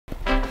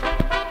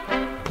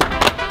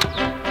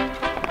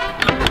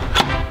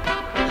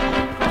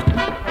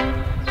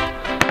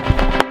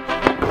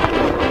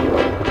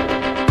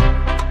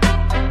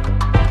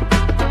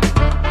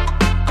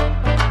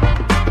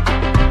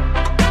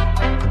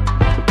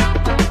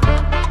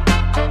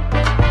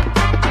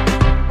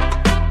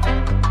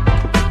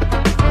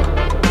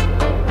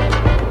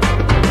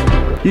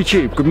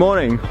YouTube, good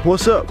morning.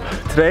 What's up?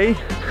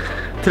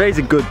 Today's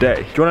a good day.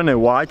 Do you want to know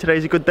why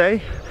today's a good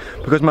day?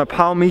 Because my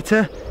power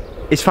meter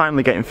is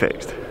finally getting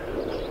fixed.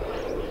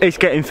 It's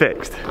getting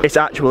fixed. It's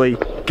actually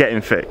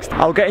getting fixed.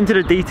 I'll get into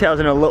the details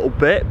in a little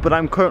bit, but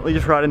I'm currently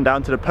just riding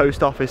down to the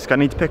post office. I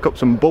need to pick up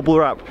some bubble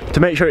wrap to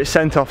make sure it's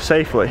sent off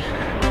safely.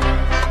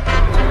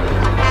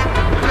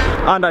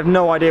 And I've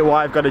no idea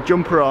why I've got a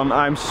jumper on.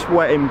 I'm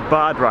sweating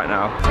bad right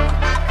now.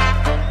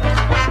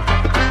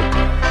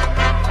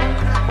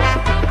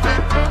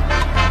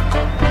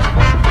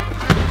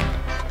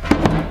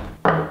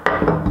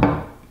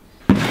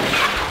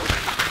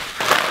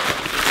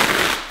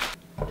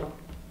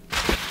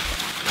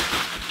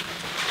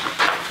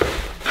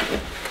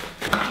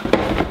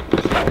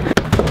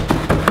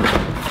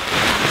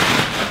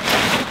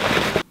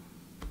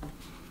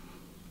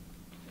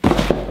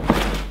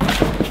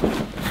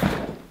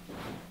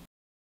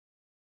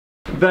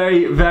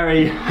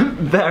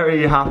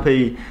 Very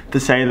happy to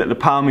say that the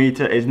power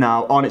meter is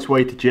now on its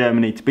way to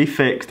Germany to be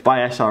fixed by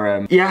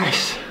SRM.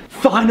 Yes,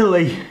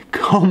 finally,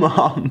 come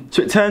on.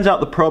 So it turns out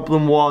the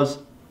problem was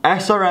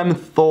SRM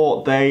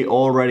thought they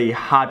already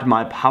had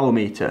my power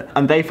meter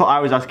and they thought I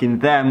was asking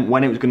them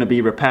when it was going to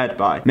be repaired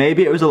by.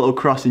 Maybe it was a little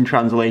cross in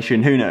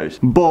translation, who knows?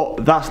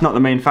 But that's not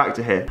the main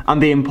factor here.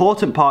 And the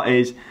important part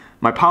is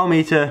my power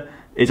meter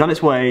is on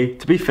its way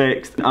to be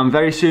fixed and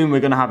very soon we're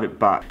gonna have it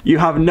back. You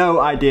have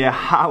no idea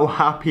how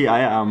happy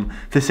I am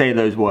to say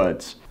those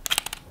words.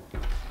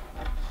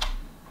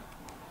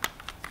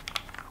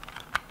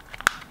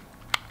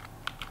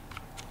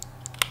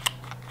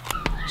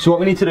 So what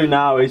we need to do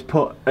now is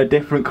put a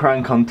different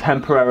crank on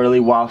temporarily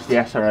whilst the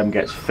SRM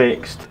gets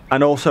fixed.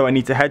 And also I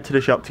need to head to the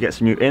shop to get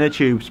some new inner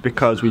tubes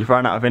because we've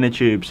run out of inner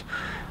tubes.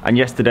 And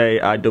yesterday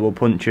I double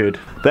punctured.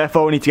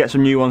 Therefore we need to get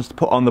some new ones to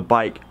put on the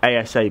bike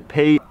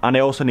ASAP. And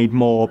I also need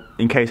more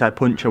in case I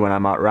puncture when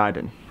I'm out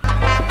riding.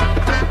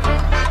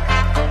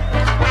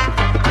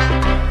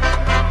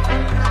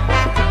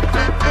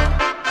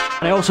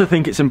 And I also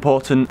think it's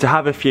important to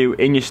have a few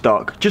in your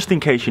stock just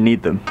in case you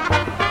need them.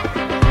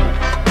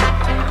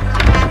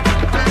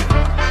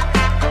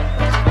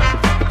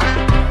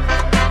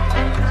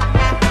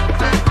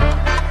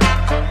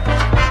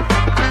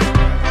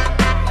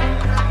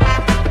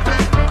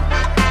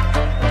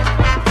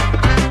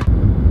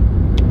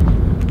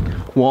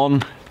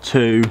 One,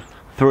 two,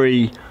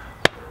 three,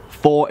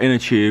 4 inner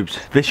tubes.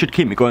 This should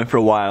keep me going for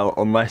a while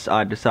unless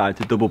I decide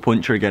to double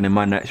puncture again in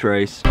my next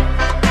race.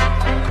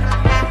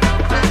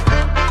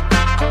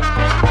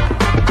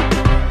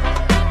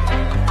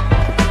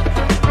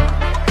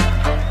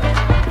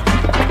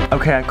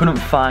 Okay, I couldn't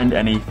find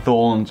any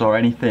thorns or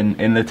anything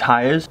in the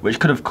tyres,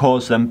 which could have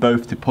caused them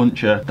both to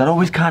puncture. That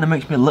always kind of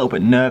makes me a little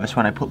bit nervous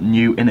when I put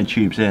new inner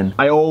tubes in.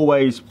 I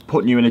always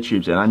put new inner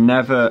tubes in. I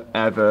never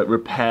ever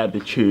repair the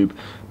tube.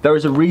 There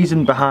is a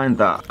reason behind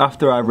that.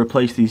 After I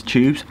replace these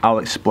tubes, I'll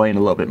explain a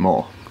little bit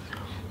more.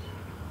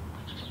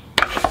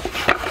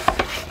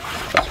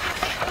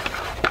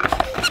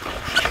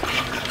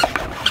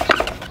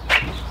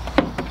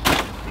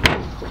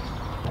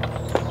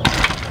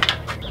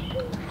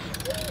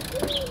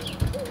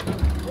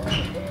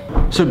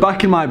 So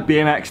back in my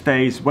BMX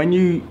days, when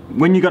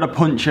you got a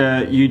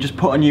puncture, you just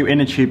put a new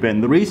inner tube in.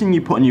 The reason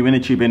you put a new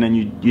inner tube in and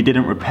you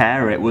didn't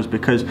repair it was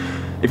because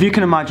if you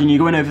can imagine, you're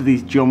going over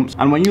these jumps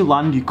and when you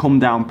land you come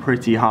down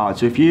pretty hard.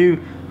 So if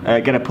you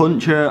get a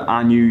puncture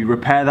and you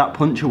repair that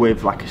puncture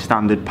with like a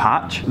standard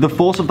patch, the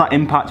force of that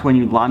impact when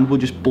you land will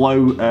just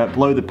blow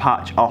the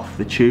patch off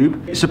the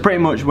tube. So pretty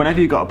much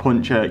whenever you got a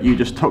puncture, you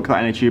just took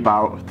that inner tube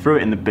out, threw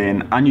it in the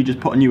bin, and you just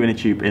put a new inner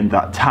tube in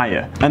that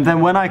tyre. And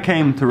then when I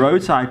came to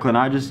road cycling,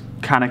 I just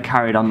kind of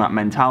carried on that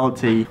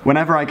mentality.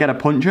 Whenever I get a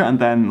puncture and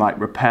then like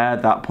repair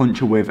that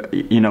puncture with,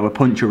 you know, a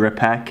puncture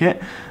repair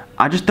kit,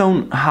 I just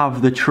don't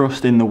have the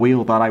trust in the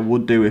wheel that I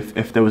would do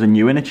if there was a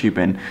new inner tube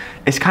in.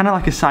 It's kind of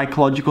like a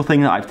psychological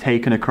thing that I've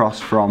taken across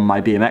from my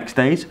BMX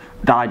days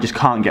that I just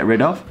can't get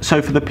rid of. So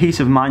for the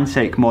peace of mind's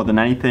sake more than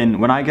anything,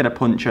 when I get a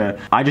puncture,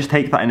 I just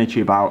take that inner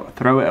tube out,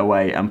 throw it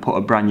away and put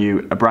a brand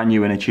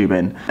new inner tube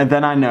in. And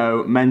then I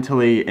know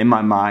mentally in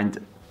my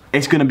mind,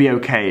 it's gonna be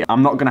okay.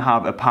 I'm not gonna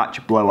have a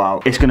patch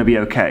blowout. It's gonna be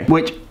okay.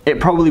 Which it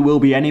probably will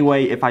be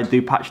anyway if I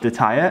do patch the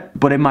tyre,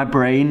 but in my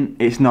brain,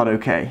 it's not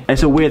okay.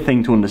 It's a weird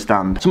thing to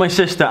understand. So my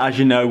sister, as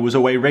you know, was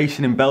away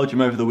racing in Belgium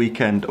over the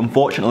weekend.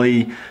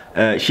 Unfortunately,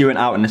 she went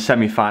out in the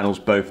semi-finals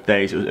both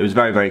days. It was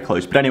very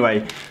close. But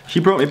anyway, she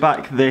brought me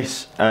back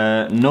this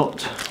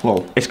nut.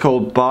 Well, it's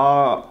called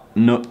bar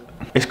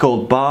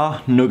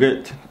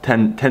nugget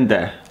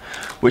tender,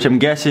 which I'm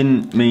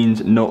guessing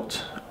means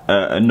nut.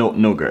 A nut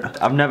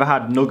nugget. I've never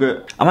had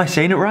nugget. Am I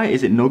saying it right?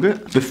 Is it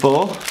nugget?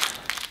 Before.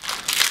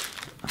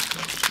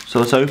 So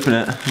let's open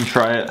it and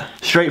try it.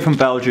 Straight from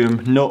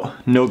Belgium, nut,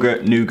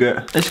 nugget,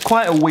 nougat. It's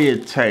quite a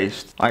weird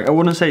taste. Like, I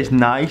wouldn't say it's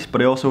nice,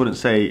 but I also wouldn't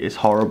say it's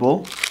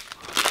horrible.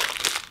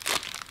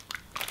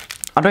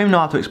 I don't even know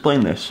how to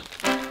explain this.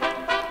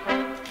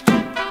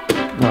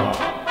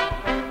 Oh.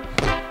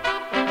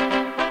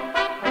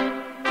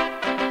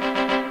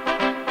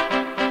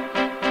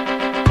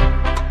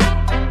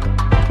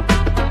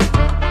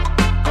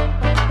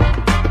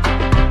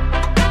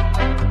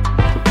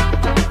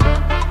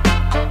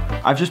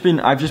 I've just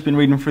been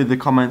reading through the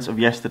comments of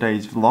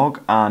yesterday's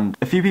vlog, and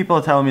a few people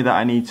are telling me that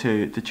I need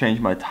to change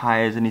my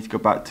tyres. I need to go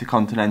back to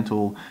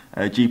Continental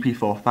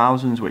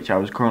GP4000s, which I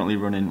was currently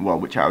running, well,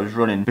 which I was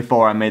running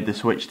before I made the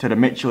switch to the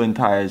Michelin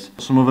tyres.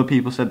 Some other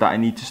people said that I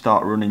need to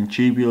start running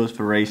tubulars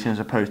for racing as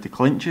opposed to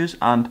clinchers,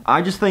 and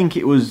I just think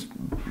it was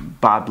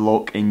bad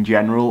luck in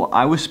general.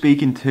 I was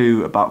speaking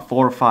to about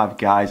 4 or 5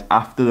 guys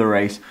after the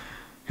race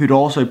who'd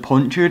also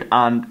punctured,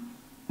 and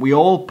we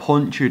all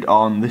punctured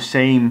on the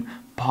same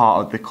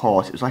part of the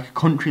course. It was like a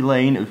country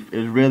lane. It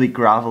was really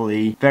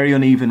gravelly, very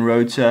uneven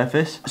road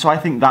surface. So I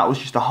think that was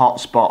just a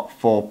hot spot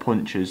for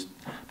punchers.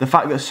 The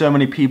fact that so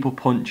many people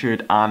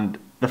punctured and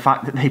the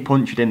fact that they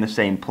punctured in the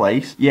same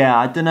place. Yeah,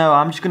 I don't know,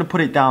 I'm just going to put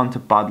it down to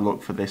bad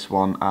luck for this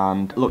one.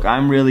 And look,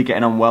 I'm really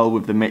getting on well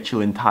with the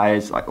Michelin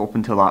tyres. Like up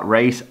until that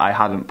race, I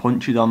hadn't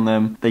punctured on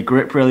them. They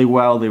grip really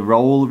well, they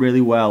roll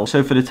really well.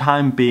 So for the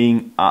time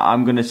being,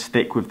 I'm going to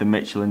stick with the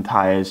Michelin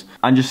tyres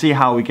and just see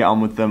how we get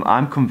on with them.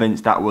 I'm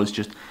convinced that was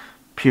just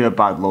pure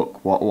bad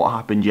luck what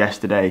happened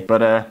yesterday.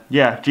 But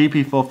yeah,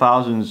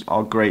 GP4000s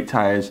are great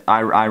tyres.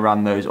 I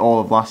ran those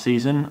all of last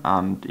season,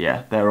 and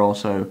yeah, they're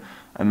also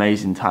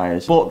amazing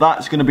tyres. But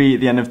that's going to be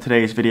the end of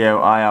today's video.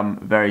 I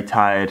am very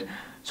tired,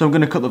 so I'm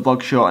going to cut the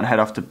vlog short and head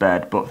off to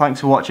bed. But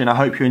thanks for watching. I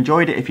hope you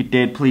enjoyed it. If you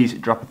did, please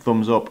drop a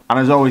thumbs up. And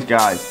as always,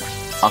 guys,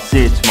 I'll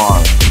see you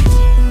tomorrow.